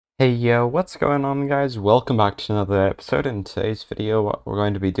Hey yo, what's going on guys? Welcome back to another episode. In today's video, what we're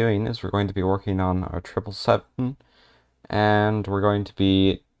going to be doing is we're going to be working on our 777, and we're going to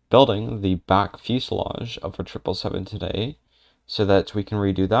be building the back fuselage of our 777 today so that we can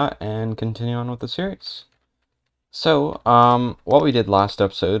redo that and continue on with the series. So, what we did last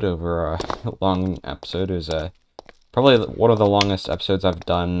episode over a long episode is probably one of the longest episodes I've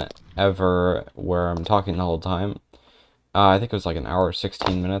done ever where I'm talking the whole time. I think it was like an hour,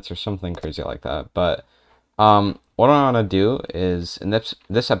 16 minutes or something crazy like that. But what I want to do is, in this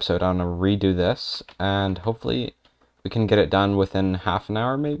episode, I want to redo this, and hopefully we can get it done within half an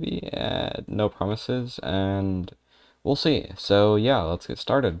hour maybe. No promises, and we'll see. So yeah, let's get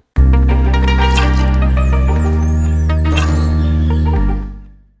started.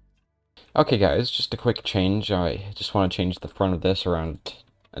 Okay guys, just a quick change. I just want to change the front of this around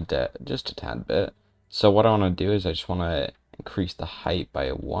just a tad bit. So what I want to do is I just want to increase the height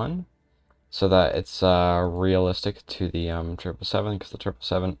by 1 so that it's realistic to the 777, because the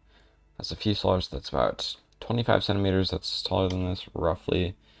 777 has a fuselage that's about 25 centimeters. That's taller than this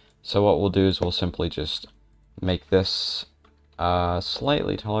roughly. So what we'll do is we'll simply just make this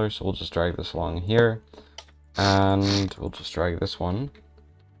slightly taller. So we'll just drag this along here, and we'll just drag this one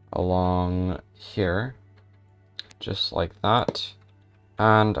along here, just like that.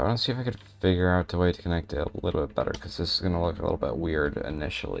 And I want to see if I could figure out a way to connect it a little bit better, because this is going to look a little bit weird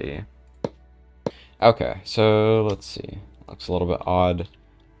initially. Okay, so let's see. Looks a little bit odd,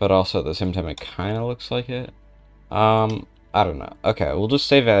 but also at the same time it kind of looks like it. I don't know. Okay, we'll just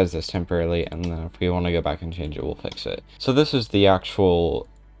save it as this temporarily, and then if we want to go back and change it, we'll fix it. So this is the actual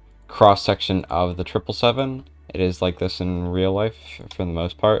cross-section of the 777. It is like this in real life for the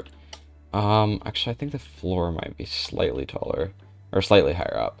most part. Actually, I think the floor might be slightly taller, or slightly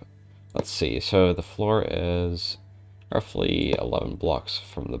higher up. Let's see. So the floor is roughly 11 blocks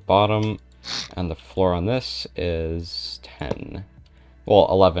from the bottom, and the floor on this is 10. Well,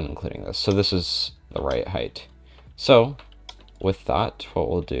 11 including this. So this is the right height. So with that, what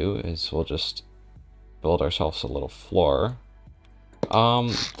we'll do is we'll just build ourselves a little floor.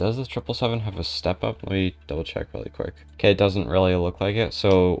 Does the 777 have a step up? Let me double check really quick. Okay, it doesn't really look like it.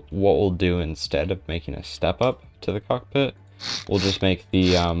 So what we'll do instead of making a step up to the cockpit, we'll just make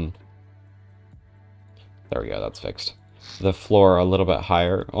the, there we go, that's fixed. The floor a little bit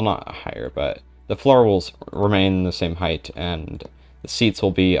higher. Well, not higher, but the floor will remain the same height, and the seats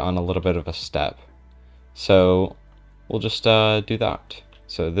will be on a little bit of a step. So we'll just do that.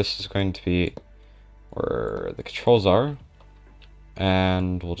 So this is going to be where the controls are,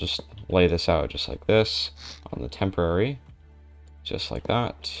 and we'll just lay this out just like this on the temporary, just like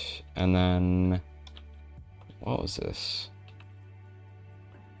that. And then, what was this?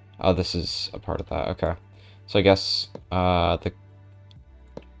 Oh, this is a part of that. Okay. So I guess the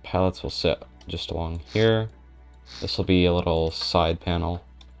pilots will sit just along here. This will be a little side panel.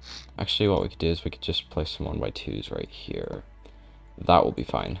 Actually, what we could do is we could just place some 1x2s right here. That will be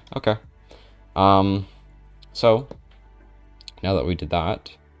fine. Okay. So now that we did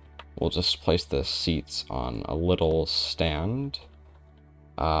that, we'll just place the seats on a little stand.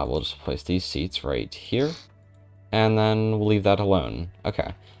 We'll just place these seats right here, and then we'll leave that alone.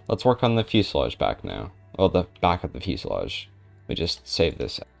 Okay, let's work on the fuselage back now. Well, the back of the fuselage. We just save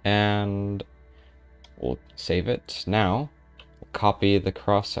this, and we'll save it now. We'll copy the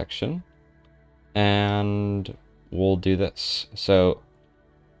cross section, and we'll do this. So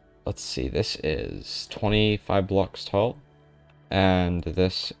let's see, this is 25 blocks tall, and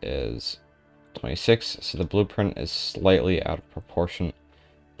this is 26, so the blueprint is slightly out of proportion,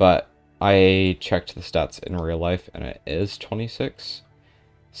 but I checked the stats in real life and it is 26,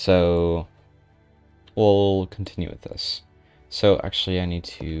 so we'll continue with this. So actually I need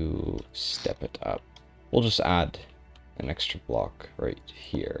to step it up. We'll just add an extra block right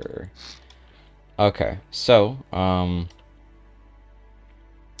here. Okay, so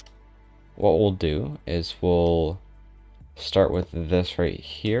what we'll do is we'll start with this right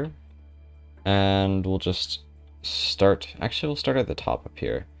here, and we'll just start, actually we'll start at the top up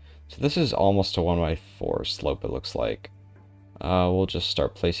here. So this is almost a 1x4 slope, it looks like. We'll just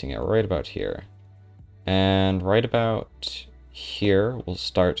start placing it right about here, and right about here we'll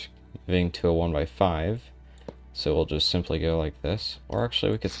start moving to a 1x5. So we'll just simply go like this, or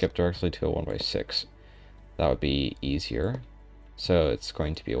actually we could skip directly to a 1x6. That would be easier. So it's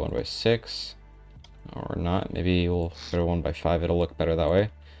going to be a 1x6, or not. Maybe we'll go to 1x5. It'll look better that way.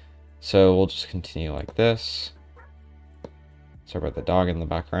 So we'll just continue like this. Sorry about the dog in the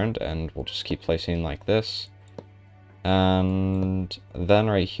background, and we'll just keep placing like this. And then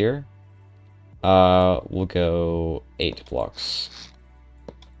right here, we'll go 8 blocks.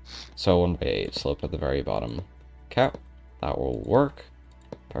 So 1/8 slope at the very bottom. Okay, that will work.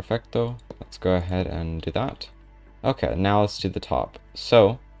 Perfecto. Let's go ahead and do that. Okay, now let's do the top.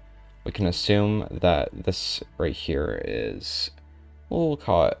 So we can assume that this right here is, we'll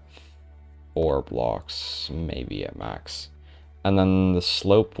call it 4 blocks, maybe at max. And then the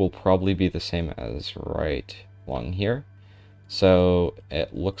slope will probably be the same as right along here. So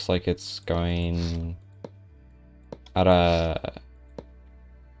it looks like it's going at a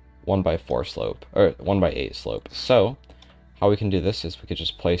 1/4 slope, or 1/8 slope. So how we can do this is we could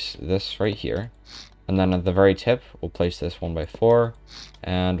just place this right here, and then at the very tip, we'll place this 1/4,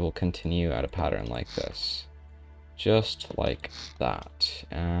 and we'll continue at a pattern like this. Just like that,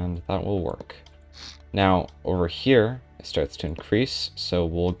 and that will work. Now, over here, it starts to increase, so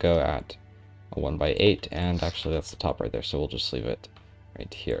we'll go at a 1/8, and actually that's the top right there, so we'll just leave it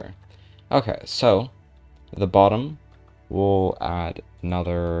right here. Okay, so the bottom, we'll add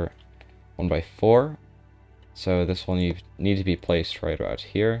another 1/4, so this will need to be placed right about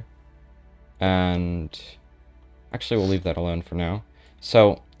here, and actually we'll leave that alone for now.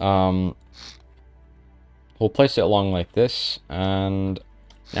 So, we'll place it along like this, and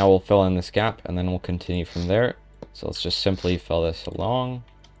now we'll fill in this gap, and then we'll continue from there. So let's just simply fill this along,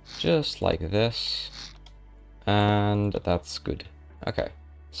 just like this, and that's good. Okay,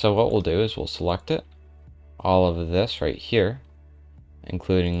 so what we'll do is we'll select it, all of this right here,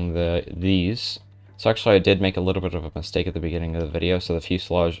 including these. So actually I did make a little bit of a mistake at the beginning of the video, so the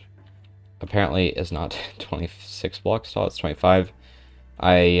fuselage apparently is not 26 blocks tall, it's 25.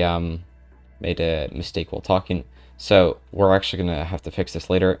 I made a mistake while talking, so we're actually gonna have to fix this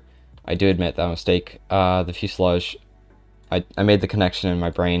later. I do admit that mistake. The fuselage, I made the connection in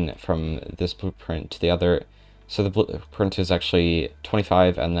my brain from this blueprint to the other. So the blueprint is actually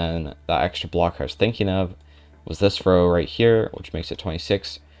 25, and then that extra block I was thinking of was this row right here, which makes it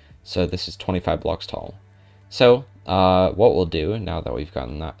 26. So this is 25 blocks tall. So what we'll do, now that we've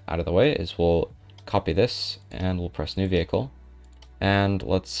gotten that out of the way, is we'll copy this, and we'll press new vehicle, and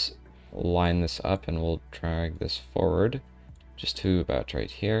let's line this up, and we'll drag this forward just to about right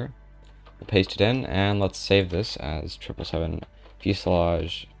here. We'll paste it in, and let's save this as 777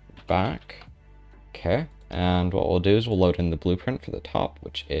 fuselage back. Okay, and what we'll do is we'll load in the blueprint for the top,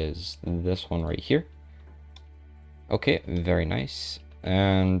 which is this one right here. Okay, very nice.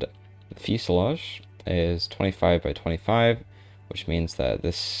 And the fuselage is 25 by 25, which means that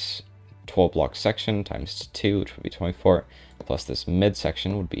this 12 block section times 2, which would be 24, plus this mid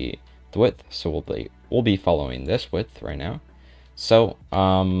section would be the width. So we'll be following this width right now. So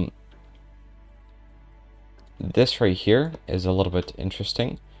this right here is a little bit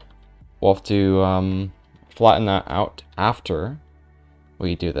interesting. We'll have to flatten that out after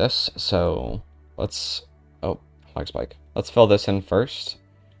we do this. So let's, oh, flag spike. Let's fill this in first,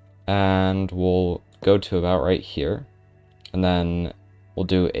 and we'll go to about right here, and then we'll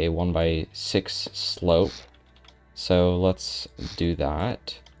do a 1/6 slope. So let's do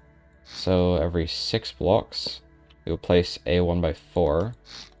that. So every 6 blocks, we'll place a 1/4,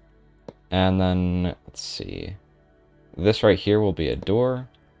 and then let's see, this right here will be a door,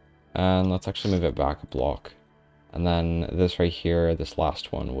 and let's actually move it back a block, and then this right here, this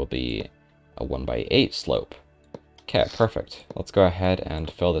last one, will be a 1/8 slope. Okay, perfect. Let's go ahead and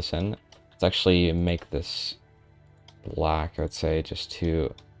fill this in. Let's actually make this black, I would say, just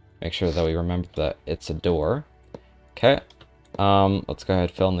to make sure that we remember that it's a door. Okay, let's go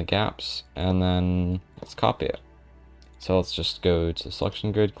ahead, fill in the gaps, and then let's copy it. So let's just go to the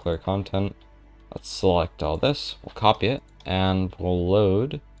selection grid, clear content. Let's select all this, we'll copy it, and we'll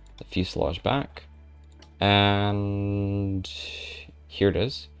load the fuselage back. And here it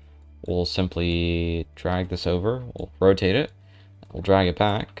is. We'll simply drag this over, we'll rotate it, we'll drag it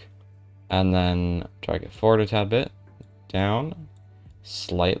back, and then drag it forward a tad bit, down,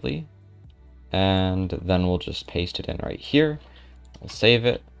 slightly, and then we'll just paste it in right here. We'll save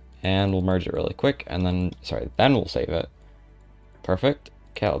it, and we'll merge it really quick, and then, then we'll save it. Perfect.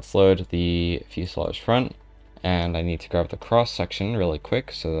 Okay, let's load the fuselage front, and I need to grab the cross section really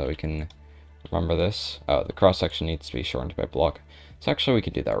quick so that we can remember this. Oh, the cross section needs to be shortened by block. So actually we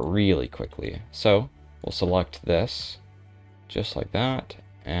could do that really quickly. So we'll select this, just like that,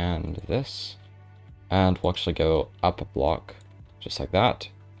 and this, and we'll actually go up a block, just like that,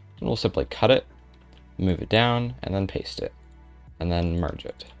 and we'll simply cut it, move it down, and then paste it, and then merge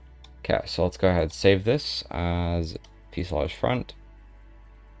it. Okay, so let's go ahead and save this as fuselage front.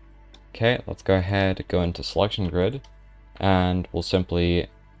 Okay, let's go ahead, go into selection grid, and we'll simply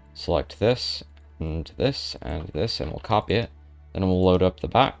select this, and this, and this, and we'll copy it. Then we'll load up the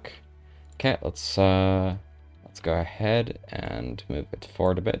back. Okay, let's go ahead and move it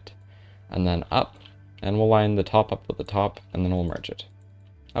forward a bit. and then up, and we'll line the top up with the top, and then we'll merge it.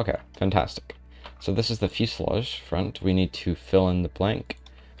 Okay, fantastic. So this is the fuselage front. We need to fill in the blank.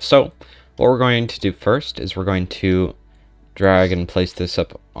 So what we're going to do first is we're going to drag and place this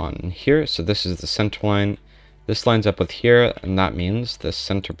up on here. So this is the center line. This lines up with here, and that means this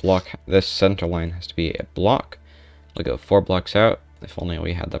center line has to be a block. We'll go 4 blocks out. If only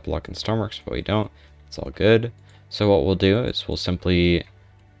we had that block in Stormworks, but we don't. It's all good. So what we'll do is we'll simply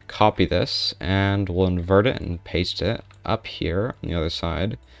copy this and we'll invert it and paste it up here on the other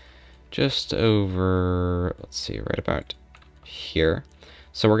side, just over, let's see, right about here.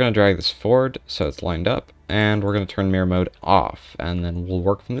 So we're going to drag this forward so it's lined up, and we're going to turn mirror mode off, and then we'll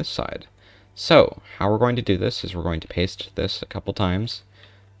work from this side. So how we're going to do this is we're going to paste this a couple times,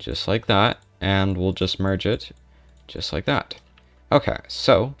 just like that, and we'll just merge it just like that. Okay,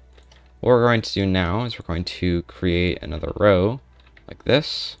 so what we're going to do now is we're going to create another row like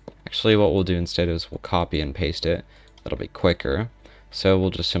this. Actually, what we'll do instead is we'll copy and paste it. That'll be quicker. So we'll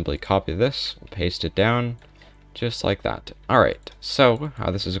just simply copy this, we'll paste it down, just like that. Alright, so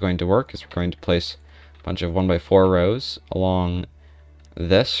how this is going to work is we're going to place a bunch of 1x4 rows along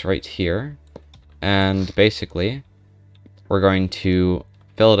this right here, and basically we're going to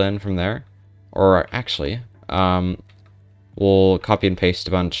fill it in from there, or actually we'll copy and paste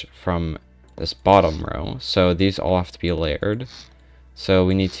a bunch from this bottom row. So these all have to be layered, so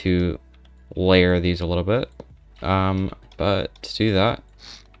we need to layer these a little bit, but to do that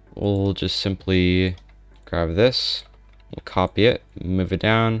we'll just simply grab this, we'll copy it, move it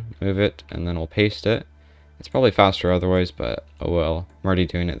down, move it, and then we'll paste it. It's probably faster otherwise, but oh well, I'm already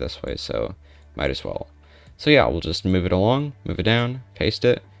doing it this way, so might as well. So yeah, we'll just move it along, move it down, paste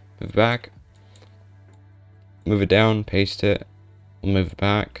it, move it back, move it down, paste it, we'll move it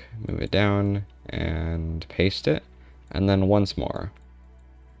back, move it down, and paste it, and then once more.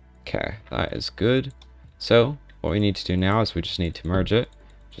 Okay, that is good. So what we need to do now is we just need to merge it,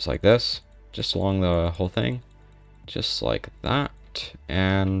 just like this, just along the whole thing, just like that,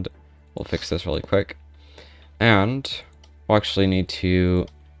 and we'll fix this really quick. And we'll actually need to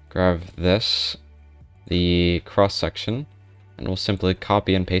grab this, the cross section, and we'll simply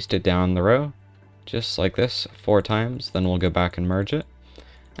copy and paste it down the row, just like this 4 times. Then we'll go back and merge it,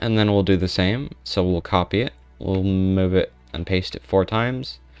 and then we'll do the same. So we'll copy it, we'll move it and paste it 4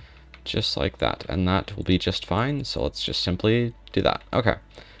 times, just like that, and that will be just fine. So let's just simply do that. Okay,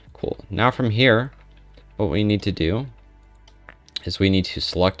 cool. Now from here, what we need to do is we need to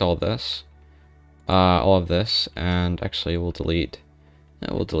select all this, all of this, and actually we'll delete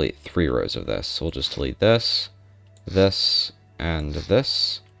 3 rows of this. So we'll just delete this, this, and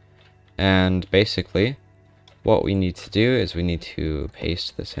this. And basically what we need to do is we need to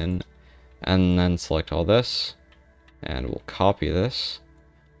paste this in, and then select all this, and we'll copy this,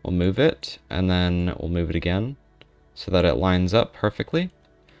 we'll move it, and then we'll move it again so that it lines up perfectly.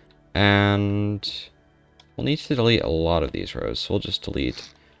 And we'll need to delete a lot of these rows, so we'll just delete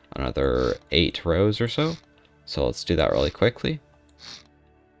another 8 rows or so. So let's do that really quickly.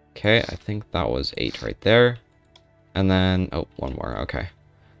 Okay, I think that was 8 right there. And then, oh, 1 more, okay.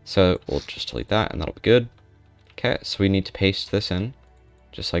 So we'll just delete that, and that'll be good. Okay, so we need to paste this in,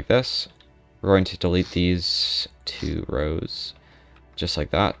 just like this. We're going to delete these 2 rows, just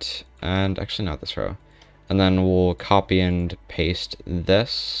like that. And actually not this row. And then we'll copy and paste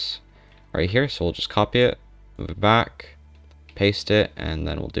this right here. So we'll just copy it, move it back, paste it, and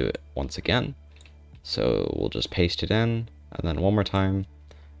then we'll do it once again. So we'll just paste it in, and then 1 more time.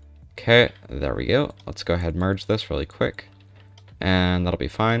 Okay, there we go. Let's go ahead and merge this really quick, and that'll be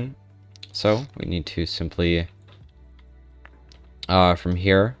fine. So we need to simply, from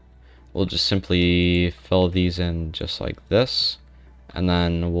here, we'll just simply fill these in just like this, and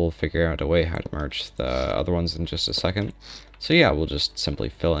then we'll figure out a way how to merge the other ones in just a second. So yeah, we'll just simply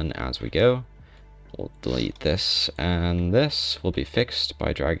fill in as we go. We'll delete this, and this will be fixed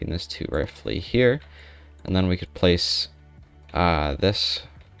by dragging this to roughly here, and then we could place this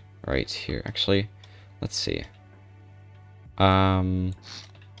right here. Actually, let's see.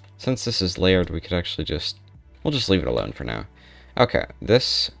 Since this is layered, we could actually we'll just leave it alone for now. Okay,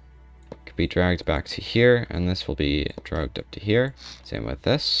 this could be dragged back to here, and this will be dragged up to here. Same with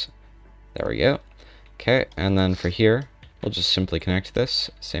this. There we go. Okay, and then for here, we'll just simply connect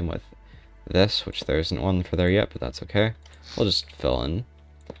this. Same with this, which there isn't one for there yet, but that's okay. We'll just fill in,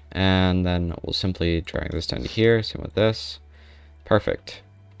 and then we'll simply drag this down to here. Same with this. Perfect.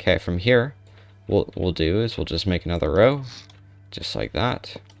 Okay, from here, what we'll do is we'll just make another row, just like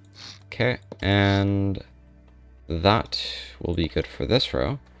that. Okay, and that will be good for this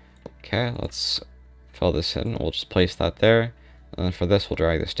row. Okay, let's fill this in. We'll just place that there, And then for this, we'll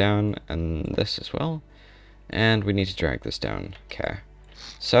drag this down, and this as well. And we need to drag this down. Okay.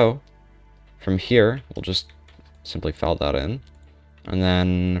 So, from here, we'll just simply fill that in. And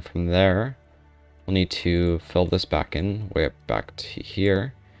then from there, we'll need to fill this back in, way up back to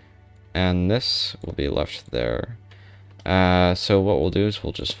here. And this will be left there. So what we'll do is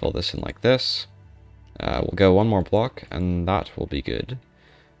we'll just fill this in like this. We'll go one more block, and that will be good.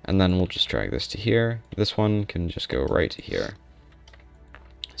 And then we'll just drag this to here. This one can just go right to here.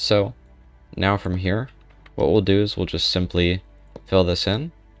 So, now from here, what we'll do is we'll just simply fill this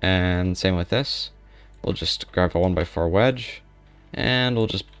in. And same with this. We'll just grab a 1x4 wedge, and we'll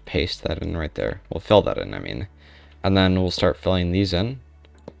just paste that in right there. We'll fill that in, I mean. And then we'll start filling these in.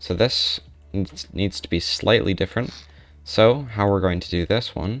 So this needs to be slightly different. So, how we're going to do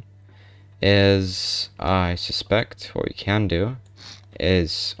this one is, I suspect what we can do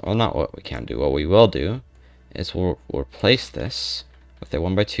is, well, not what we can do, what we will do is we'll replace this with a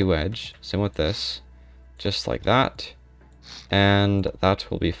 1x2 wedge, same with this, just like that, and that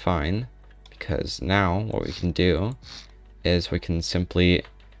will be fine, because now what we can do is we can simply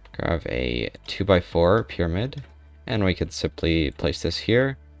grab a 2x4 pyramid, and we could simply place this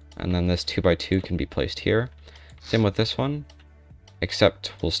here, and then this 2x2 can be placed here. Same with this one,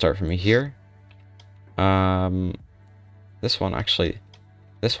 except we'll start from here. This one, actually,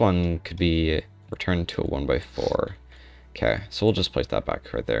 this one could be returned to a 1x4. Okay, so we'll just place that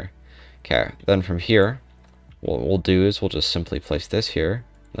back right there. Okay, then from here, what we'll do is we'll just simply place this here.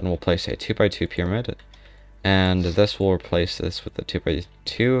 Then we'll place a 2x2 pyramid, and this will replace this with the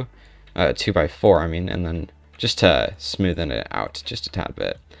 2x4, I mean, and then just to smoothen it out just a tad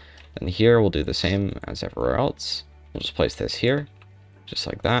bit. Then here we'll do the same as everywhere else. We'll just place this here, just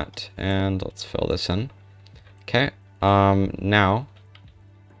like that, and let's fill this in. Okay, now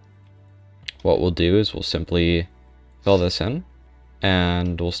what we'll do is we'll simply fill this in,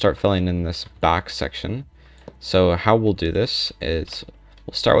 and we'll start filling in this back section. So how we'll do this is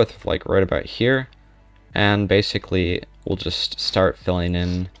we'll start with like right about here, and basically we'll just start filling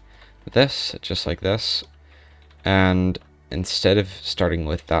in this just like this, and instead of starting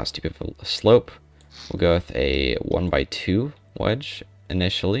with that steep of a slope, we'll go with a 1x2 wedge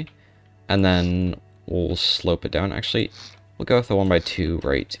initially, and then we'll slope it down. Actually, we'll go with a 1x2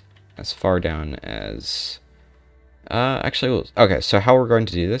 right as far down as okay, so how we're going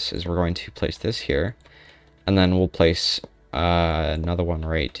to do this is we're going to place this here, and then we'll place another one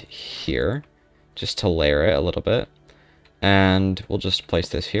right here, just to layer it a little bit, and we'll just place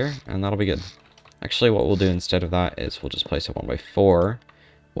this here, and that'll be good. Actually, what we'll do instead of that is we'll just place a 1x4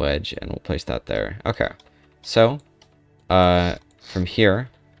 wedge, and we'll place that there. Okay, so from here,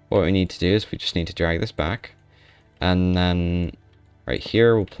 what we need to do is we just need to drag this back, and then right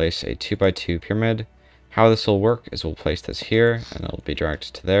here we'll place a 2x2 pyramid. How this will work is we'll place this here, and it'll be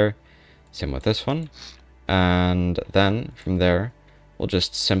dragged to there. Same with this one. And then from there, we'll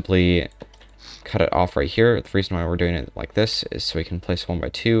just simply cut it off right here. The reason why we're doing it like this is so we can place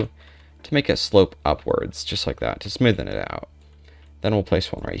 1x2 to make it slope upwards, just like that, to smoothen it out. Then we'll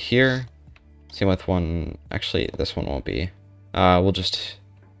place one right here. Same with one, actually this one won't be. We'll just,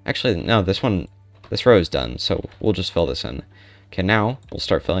 actually no, this row is done, so we'll just fill this in. Okay, now we'll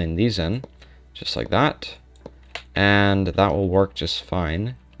start filling these in, just like that, and that will work just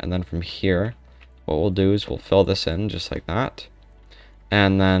fine. And then from here, what we'll do is we'll fill this in just like that,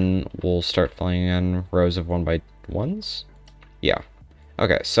 and then we'll start filling in rows of 1x1s. Yeah.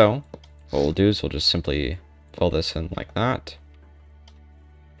 Okay, so what we'll do is we'll just simply fill this in like that.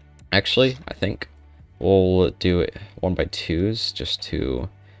 Actually, I think we'll do it 1x2s just to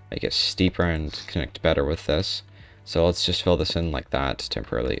make it steeper and connect better with this. So let's just fill this in like that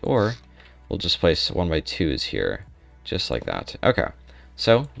temporarily, or we'll just place 1x2s here, just like that. Okay,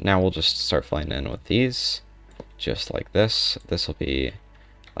 so now we'll just start filling in with these, just like this. This will be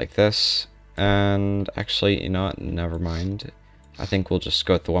like this, and actually, you know what, never mind. I think we'll just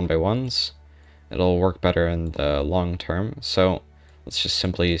go with the 1x1s. It'll work better in the long term. So let's just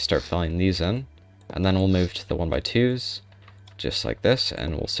simply start filling these in, and then we'll move to the 1x2s, just like this,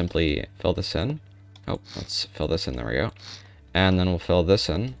 and we'll simply fill this in. Oh, let's fill this in, there we go. And then we'll fill this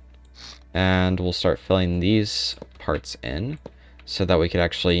in, and we'll start filling these parts in, so that we could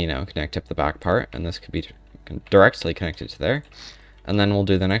actually, you know, connect up the back part, and this could be directly connected to there. And then we'll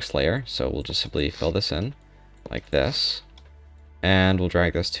do the next layer, so we'll just simply fill this in, like this, and we'll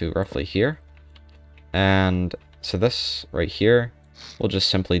drag this to roughly here. And so this right here, we'll just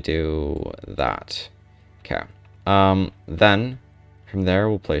simply do that. Okay. Then from there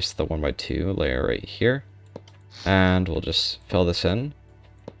we'll place the 1x2 layer right here, and we'll just fill this in.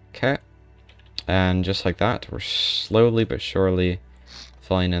 Okay. And just like that, we're slowly but surely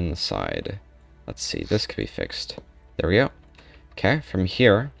filling in the side. Let's see, this could be fixed. There we go. Okay, from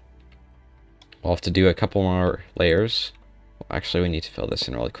here, we'll have to do a couple more layers. Actually, we need to fill this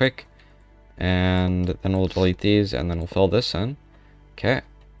in really quick. And then we'll delete these, and then we'll fill this in. Okay,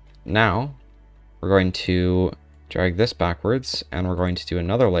 now we're going to drag this backwards, and we're going to do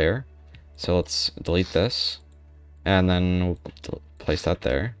another layer. So let's delete this, and then we'll place that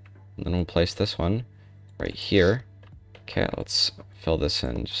there. And then we'll place this one right here. Okay, let's fill this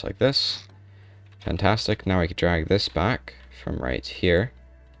in just like this. Fantastic. Now I can drag this back from right here.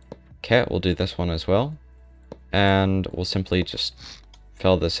 Okay, we'll do this one as well. And we'll simply just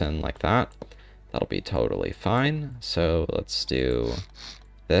fill this in like that. That'll be totally fine. So let's do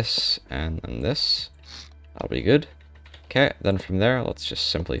this and then this. That'll be good. Okay, then from there, let's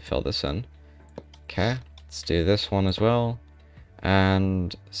just simply fill this in. Okay, let's do this one as well.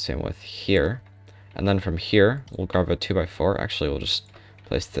 And same with here. And then from here, we'll grab a 2x4. Actually, we'll just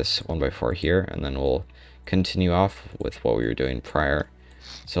place this 1x4 here, and then we'll continue off with what we were doing prior.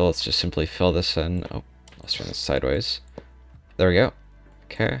 So let's just simply fill this in. Oh, let's turn this sideways. There we go.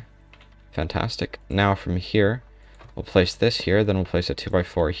 Okay, fantastic. Now from here, we'll place this here, then we'll place a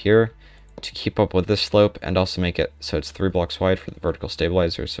 2x4 here to keep up with this slope and also make it so it's 3 blocks wide for the vertical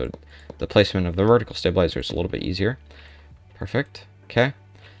stabilizer, so the placement of the vertical stabilizer is a little bit easier. Perfect. Okay.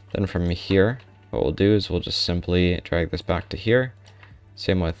 Then from here, what we'll do is we'll just simply drag this back to here.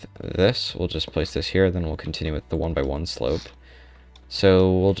 Same with this. We'll just place this here, then we'll continue with the 1x1 slope.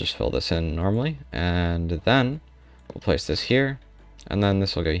 So we'll just fill this in normally, and then we'll place this here, and then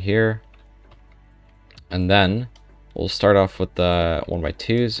this will go here. And then we'll start off with the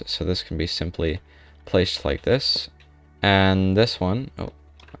 1x2s, so this can be simply placed like this. And this one, oh,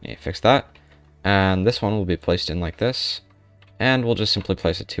 I need to fix that. And this one will be placed in like this. And we'll just simply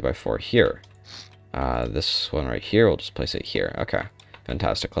place a 2x4 here. This one right here, we'll just place it here. Okay,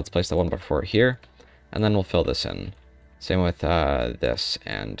 fantastic. Let's place the 1x4 here, and then we'll fill this in. Same with this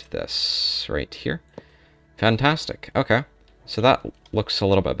and this right here. Fantastic. Okay, so that looks a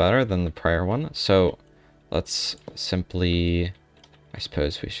little bit better than the prior one. So let's simply, I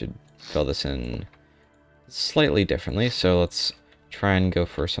suppose we should fill this in slightly differently. So let's try and go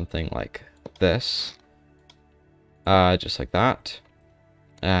for something like this. Just like that.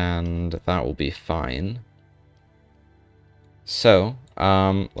 And that will be fine. So,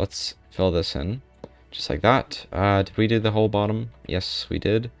 let's fill this in. Just like that. Did we do the whole bottom? Yes, we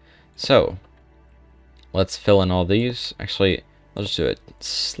did. So, let's fill in all these. Actually, I'll just do a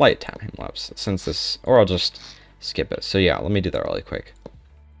slight time lapse since this, or I'll just skip it. So yeah, let me do that really quick.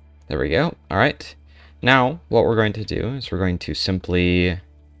 There we go. Alright. Now, what we're going to do is we're going to simply,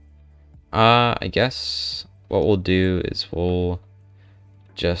 I guess what we'll do is we'll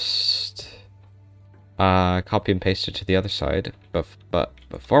just copy and paste it to the other side. But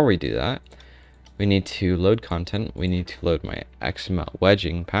before we do that, we need to load content. We need to load my XML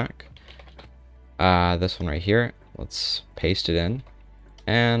wedging pack. This one right here. Let's paste it in,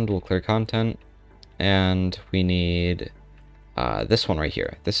 and we'll clear content. And we need this one right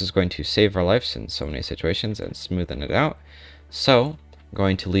here. This is going to save our lives in so many situations and smoothen it out. So I'm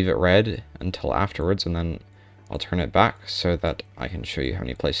going to leave it red until afterwards, and then I'll turn it back so that I can show you how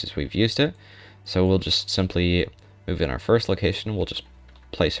many places we've used it. So we'll just simply move in our first location. We'll just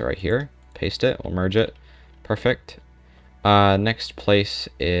place it right here, paste it, we'll merge it. Perfect. Next place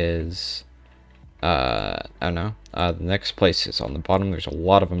is, I don't know. The next place is on the bottom. There's a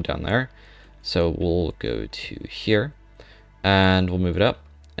lot of them down there. So we'll go to here, and we'll move it up,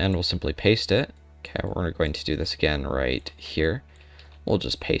 and we'll simply paste it. Okay, we're going to do this again right here. We'll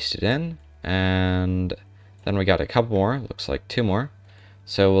just paste it in, and then we got a couple more, looks like 2 more.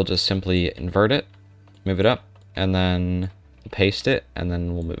 So we'll just simply invert it, move it up, and then paste it, and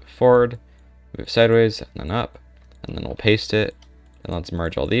then we'll move it forward, move it sideways, and then up, and then we'll paste it, and let's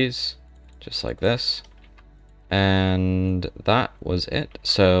merge all these, just like this. And that was it.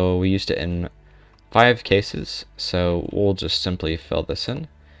 So we used it in 5 cases, so we'll just simply fill this in.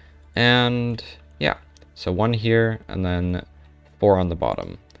 And yeah, so 1 here, and then 4 on the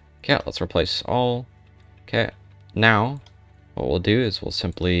bottom. Okay, let's replace all. Okay, now what we'll do is we'll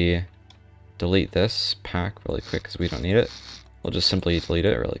simply delete this pack really quick because we don't need it. We'll just simply delete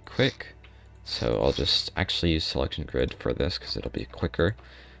it really quick. So I'll just actually use selection grid for this because it'll be quicker.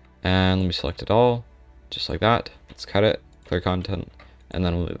 And let me select it all, just like that. Let's cut it, clear content, and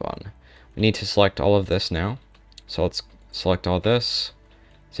then we'll move on. We need to select all of this now. So let's select all this.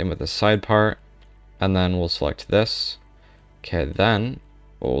 Same with the side part. And then we'll select this. Okay, then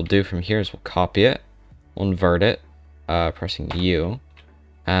what we'll do from here is we'll copy it. We'll invert it, pressing U.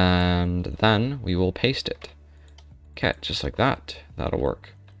 and then we will paste it. Okay, just like that. That'll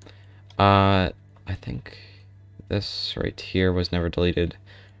work. I think this right here was never deleted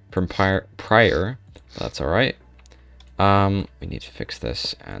from prior. That's alright. We need to fix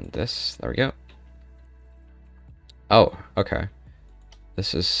this and this. There we go. Oh, okay.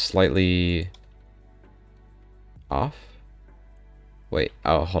 This is slightly off. Wait,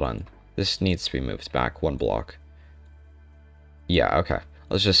 oh, hold on. This needs to be moved back one block. Yeah, okay.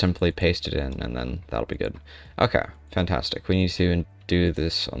 Let's just simply paste it in, and then that'll be good. Okay, fantastic. We need to do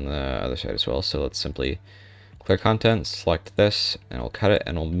this on the other side as well, so let's simply clear content, select this, and we'll cut it,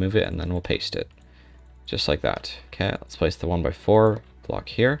 and we'll move it, and then we'll paste it. Just like that. Okay, let's place the 1x4 block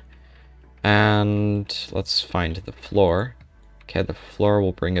here, and let's find the floor. Okay, the floor,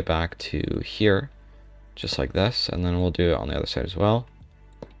 we'll bring it back to here, just like this, and then we'll do it on the other side as well.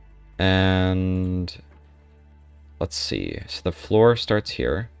 And let's see. So the floor starts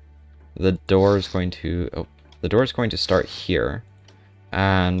here. The door is going to start here,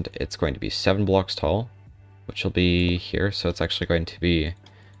 and it's going to be 7 blocks tall, which will be here. So it's actually going to be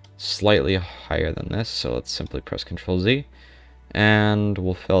slightly higher than this. So let's simply press Ctrl Z, and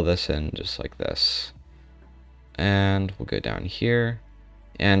we'll fill this in just like this. And we'll go down here,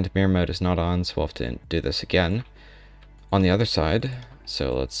 and mirror mode is not on, so we'll have to do this again on the other side.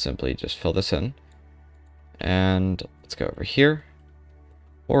 So let's simply just fill this in, and let's go over here,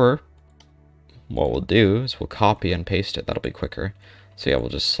 or what we'll do is we'll copy and paste it. That'll be quicker. So yeah, we'll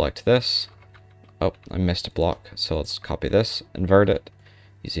just select this. Oh, I missed a block, so let's copy this, invert it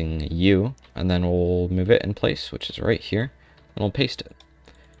using U, and then we'll move it in place, which is right here, and we'll paste it.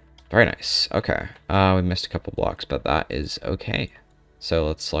 Very nice. Okay, we missed a couple blocks, but that is okay. So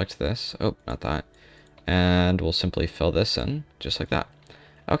let's select this. Oh, not that. And we'll simply fill this in, just like that.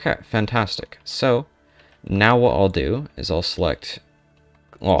 Okay, fantastic. So now what I'll do is I'll select,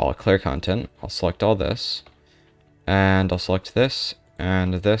 well, I'll clear content. I'll select all this, and I'll select this,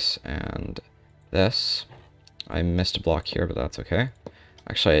 and this, and this. I missed a block here, but that's okay.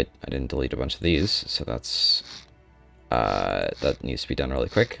 Actually, I didn't delete a bunch of these, so that's, that needs to be done really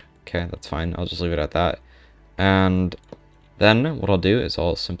quick. Okay, that's fine. I'll just leave it at that. And then what I'll do is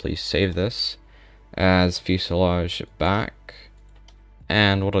I'll simply save this as Fuselage back.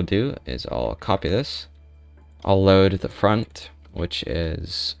 And what I'll do is I'll copy this. I'll load the front, which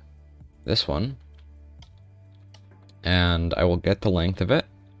is this one. And I will get the length of it,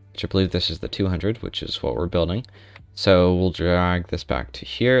 which I believe this is the 200, which is what we're building. So we'll drag this back to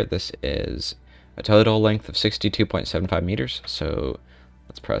here. This is a total length of 62.75 meters. So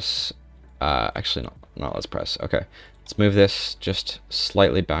let's press, actually not let's press, okay. Let's move this just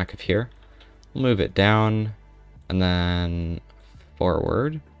slightly back of here. We'll move it down, and then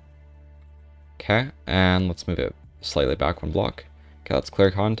forward. Okay, and let's move it slightly back one block. Okay, let's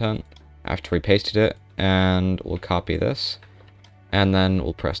clear content after we pasted it, and we'll copy this. And then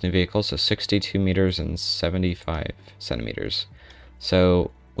we'll press new vehicle, so 62 meters and 75 centimeters.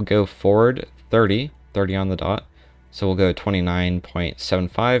 So we'll go forward 30 on the dot. So we'll go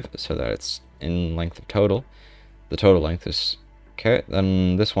 29.75 so that it's in length of total. The total length is, okay,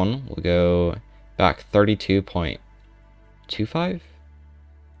 then this one will go back 32.25.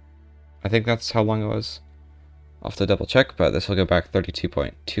 I think that's how long it was. I'll have to double check, but this will go back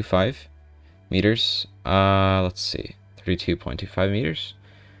 32.25 meters. Let's see, 32.25 meters.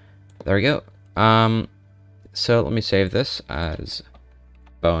 There we go. So let me save this as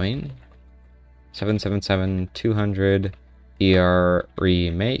Boeing 777-200 ER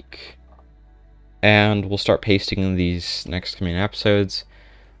remake, and we'll start pasting these next coming episodes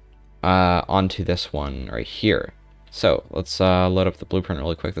onto this one right here. So let's load up the blueprint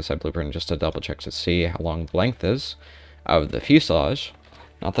really quick, the side blueprint, just to double check to see how long the length is of the fuselage.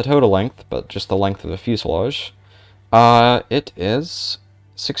 Not the total length, but just the length of the fuselage. It is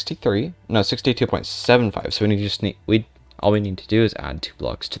 62.75. So all we need to do is add 2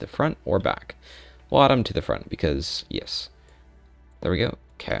 blocks to the front or back. We'll add them to the front because, yes. There we go.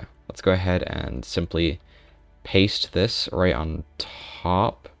 Okay, let's go ahead and simply paste this right on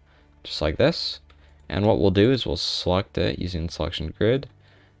top, just like this. And what we'll do is we'll select it using selection grid,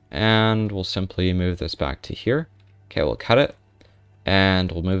 and we'll simply move this back to here. Okay, we'll cut it,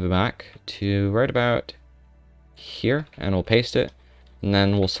 and we'll move it back to right about here, and we'll paste it. And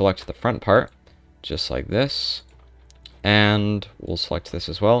then we'll select the front part, just like this. And we'll select this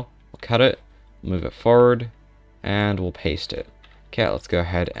as well. We'll cut it, move it forward, and we'll paste it. Okay, let's go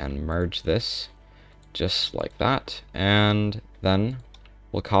ahead and merge this just like that, and then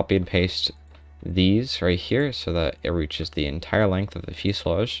we'll copy and paste these right here so that it reaches the entire length of the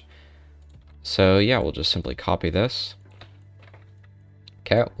fuselage. So yeah, we'll just simply copy this.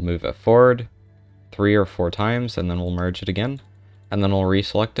 Okay, we'll move it forward 3 or 4 times, and then we'll merge it again. And then we'll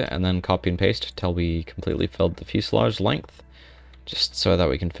reselect it, and then copy and paste until we completely filled the fuselage length, just so that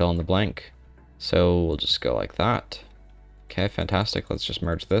we can fill in the blank. So we'll just go like that. Okay, fantastic. Let's just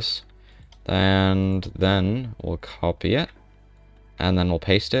merge this. And then we'll copy it, and then we'll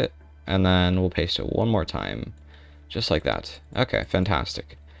paste it, and then we'll paste it one more time, just like that. Okay,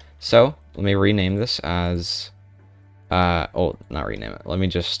 fantastic. So let me rename this as, oh, not rename it. Let me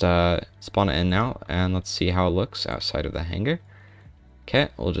just spawn it in now, and let's see how it looks outside of the hangar. Okay,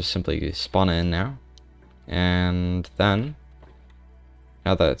 we'll just simply spawn it in now, and then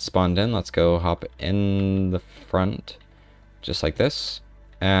now that it's spawned in, let's go hop in the front, just like this,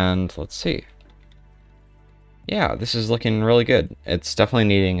 and let's see. Yeah, this is looking really good. It's definitely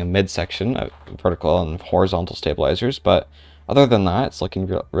needing a midsection of vertical and horizontal stabilizers, but other than that, it's looking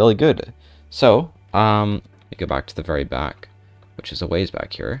really good. So, we go back to the very back, which is a ways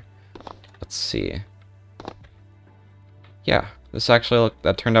back here. Let's see. Yeah, this actually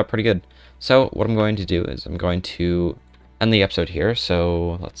that turned out pretty good. So what I'm going to do is I'm going to end the episode here.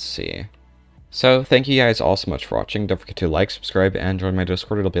 So let's see. So thank you guys all so much for watching. Don't forget to like, subscribe, and join my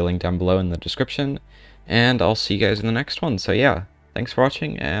Discord. It'll be linked down below in the description. And I'll see you guys in the next one. So yeah, thanks for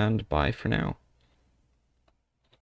watching, and bye for now.